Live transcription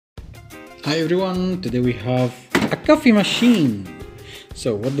Hi everyone, today we have a coffee machine.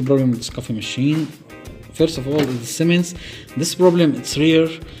 So what the problem with this coffee machine? First of all, is the Siemens. This problem it's rare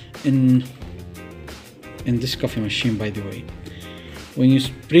in this coffee machine, by the way. When you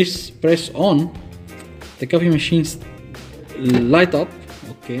press on, the coffee machines light up,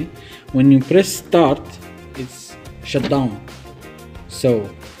 okay? When you press start, it's shut down. So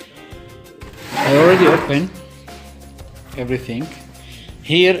I already opened everything.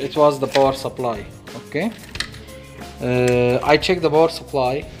 Here it was the power supply, okay? I checked the power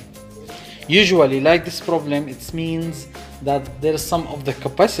supply. Usually like this problem, it means that there's some of the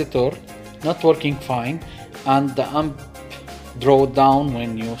capacitor not working fine and the amp draw down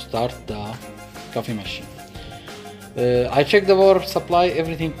when you start the coffee machine. I checked the power supply,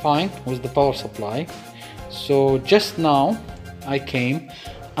 everything fine with the power supply. So just now I came,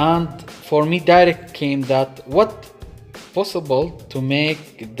 and for me direct came that what possible to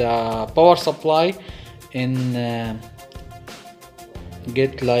make the power supply in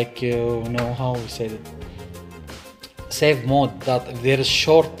get like you know how we say it, save mode, that if there is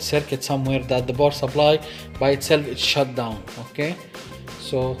short circuit somewhere that the power supply by itself it's shut down. Okay,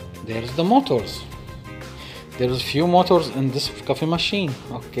 so there's the motors. There's few motors in this coffee machine.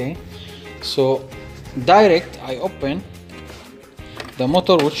 Okay, so direct I open the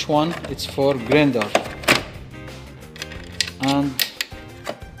motor, which one it's for grinder, and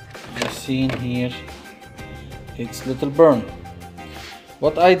I see in here it's little burn.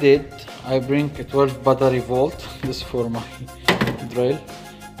 What I did, I bring a 12 battery volt, this for my drill,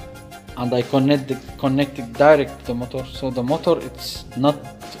 and I connected direct to the motor. So the motor it's not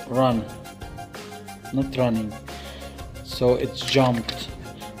running, so it's jumped,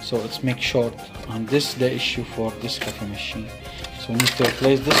 so it's make short, and this is the issue for this coffee machine. So we need to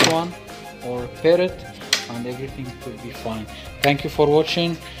replace this one or repair it, and everything will be fine. Thank you for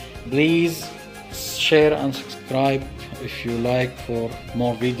watching. Please share and subscribe if you like for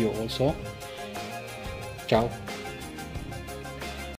more video also. Ciao.